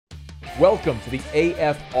Welcome to the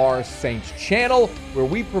AFR Saints channel, where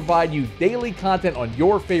we provide you daily content on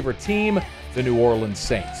your favorite team, the New Orleans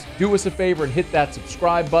Saints. Do us a favor and hit that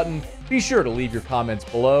subscribe button. Be sure to leave your comments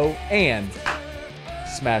below and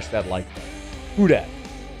smash that like button. Who dat?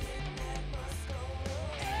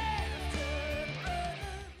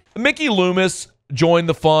 Mickey Loomis joined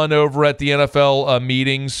the fun over at the NFL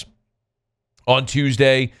meetings on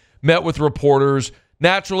Tuesday, met with reporters.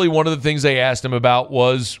 Naturally, one of the things they asked him about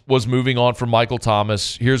was moving on from Michael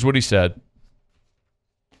Thomas. Here's what he said.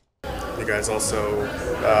 You guys also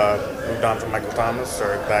moved on from Michael Thomas,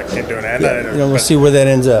 or that came to an end? Yeah, we'll see where that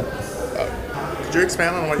ends up. Could you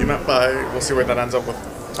expand on what you meant by we'll see where that ends up with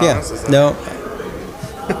Thomas? Yeah, no.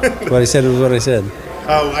 What I said was what I said.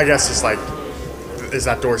 Oh, I guess just like, is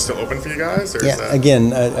that door still open for you guys? Or Yeah, is that...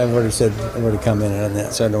 again, I've already commented on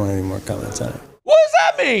that, so I don't want any more comments on it. What does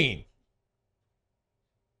that mean?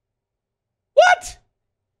 What?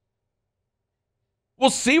 We'll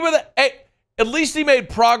see where that... Hey, at least he made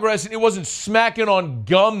progress and it wasn't smacking on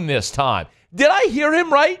gum this time. Did I hear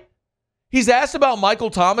him right? He's asked about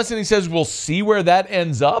Michael Thomas and he says, we'll see where that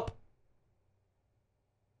ends up?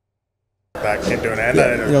 That came to an end?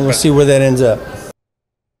 Yeah, we'll see where that ends up.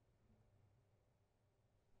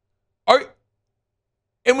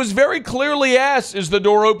 And was very clearly asked, is the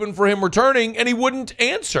door open for him returning? And he wouldn't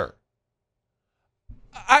answer.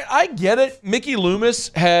 I get it. Mickey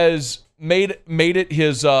Loomis has made it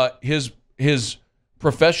his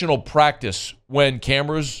professional practice when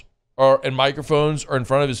cameras and microphones are in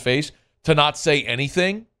front of his face to not say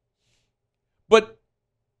anything. But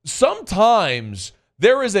sometimes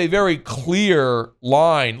there is a very clear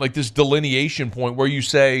line, like this delineation point where you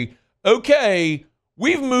say, okay,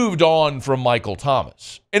 we've moved on from Michael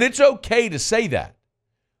Thomas. And it's okay to say that.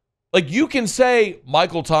 Like, you can say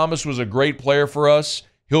Michael Thomas was a great player for us.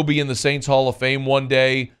 He'll be in the Saints Hall of Fame one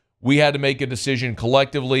day. We had to make a decision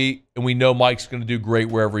collectively, and we know Mike's going to do great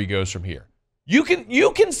wherever he goes from here. You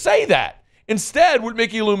can say that. Instead, what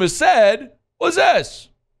Mickey Loomis said was this.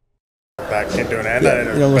 That came to an end?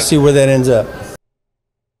 Yeah, we'll see where that ends up.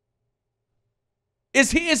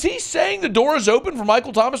 Is he saying the door is open for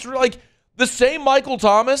Michael Thomas? Like, the same Michael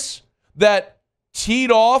Thomas that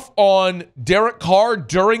teed off on Derek Carr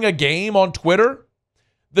during a game on Twitter?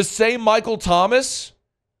 The same Michael Thomas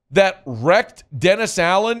that wrecked Dennis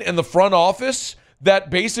Allen in the front office, that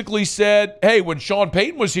basically said, hey, when Sean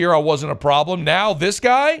Payton was here, I wasn't a problem. Now this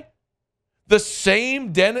guy? The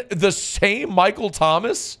same Michael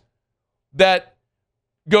Thomas that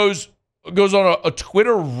goes on a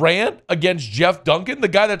Twitter rant against Jeff Duncan, the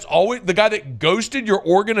guy that ghosted your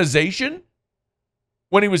organization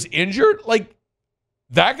when he was injured? Like,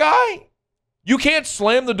 that guy? You can't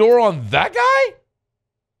slam the door on that guy?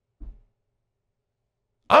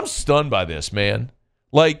 I'm stunned by this, man.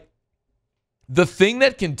 Like, the thing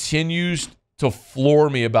that continues to floor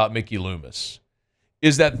me about Mickey Loomis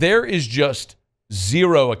is that there is just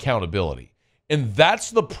zero accountability. And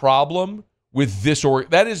that's the problem with this.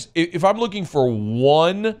 That is, if I'm looking for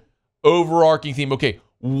one overarching theme, okay,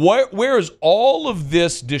 where is all of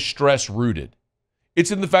this distress rooted? It's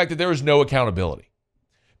in the fact that there is no accountability.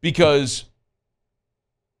 Because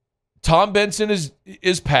Tom Benson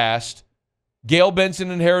is passed. Gail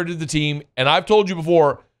Benson inherited the team, and I've told you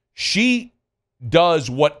before, she does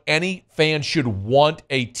what any fan should want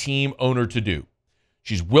a team owner to do.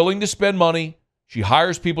 She's willing to spend money, she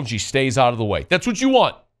hires people, and she stays out of the way. That's what you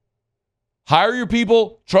want. Hire your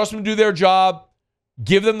people, trust them to do their job,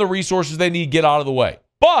 give them the resources they need, get out of the way.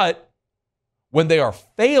 But when they are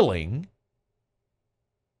failing,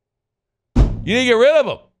 you need to get rid of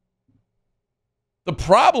them. The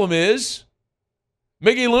problem is,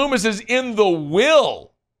 Mickey Loomis is in the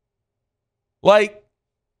will. Like,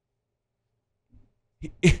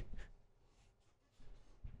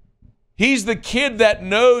 he's the kid that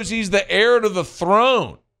knows he's the heir to the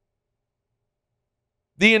throne.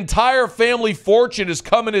 The entire family fortune is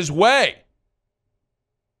coming his way.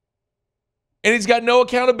 And he's got no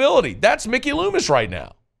accountability. That's Mickey Loomis right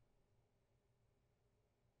now.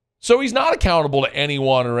 So he's not accountable to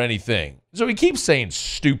anyone or anything. So he keeps saying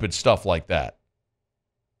stupid stuff like that.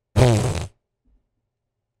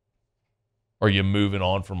 Are you moving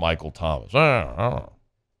on from Michael Thomas? I don't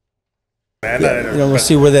know. We'll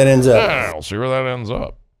see where that ends up. We'll see where that ends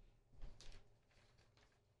up.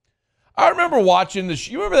 I remember watching this.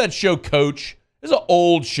 You remember that show, Coach? It's an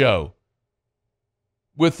old show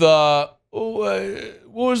with what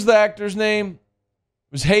was the actor's name?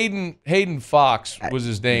 It was Hayden Fox was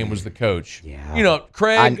his name, was the coach. Yeah. You know,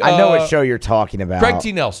 Craig. I know what show you're talking about. Craig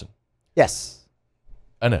T. Nelson. Yes.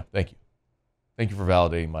 I know. Thank you. Thank you for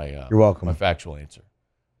validating my You're welcome. my factual answer.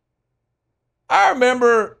 I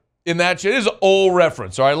remember in that shit, this is an old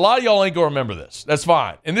reference, all right? A lot of y'all ain't going to remember this. That's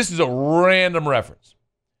fine. And this is a random reference.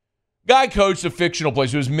 Guy coached a fictional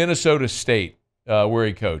place. It was Minnesota State where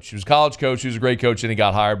he coached. He was a college coach. He was a great coach, and he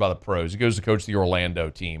got hired by the pros. He goes to coach the Orlando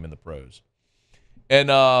team in the pros. And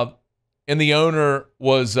the owner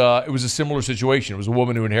was, it was a similar situation. It was a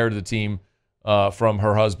woman who inherited the team from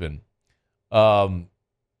her husband. And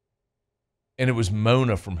it was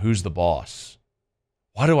Mona from Who's the Boss.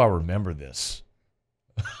 Why do I remember this?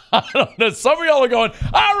 I don't know. Some of y'all are going,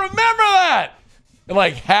 I remember that. And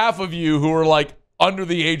like half of you who are like under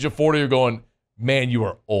the age of 40 are going, man, you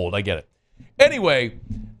are old. I get it. Anyway,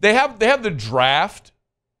 they have the draft,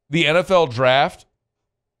 the NFL draft,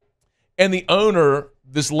 and the owner,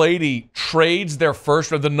 this lady, trades their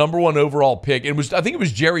first or the number 1 overall pick. I think it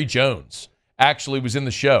was Jerry Jones, actually, was in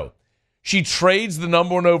the show. She trades the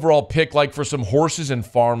number 1 overall pick like for some horses and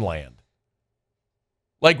farmland.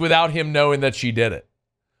 Like without him knowing that she did it.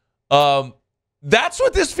 That's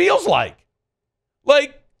what this feels like.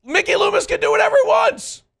 Like Mickey Loomis can do whatever he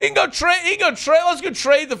wants. He can go trade. Let's go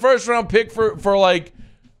trade the first round pick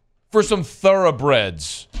for some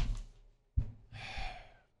thoroughbreds.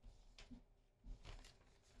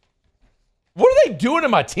 What are they doing to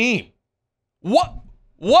my team? What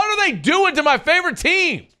are they doing to my favorite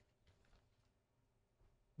team?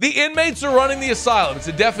 The inmates are running the asylum. It's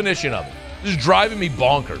a definition of it. This is driving me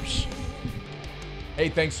bonkers. Hey,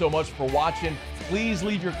 thanks so much for watching. Please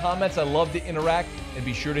leave your comments. I love to interact. And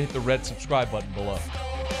be sure to hit the red subscribe button below.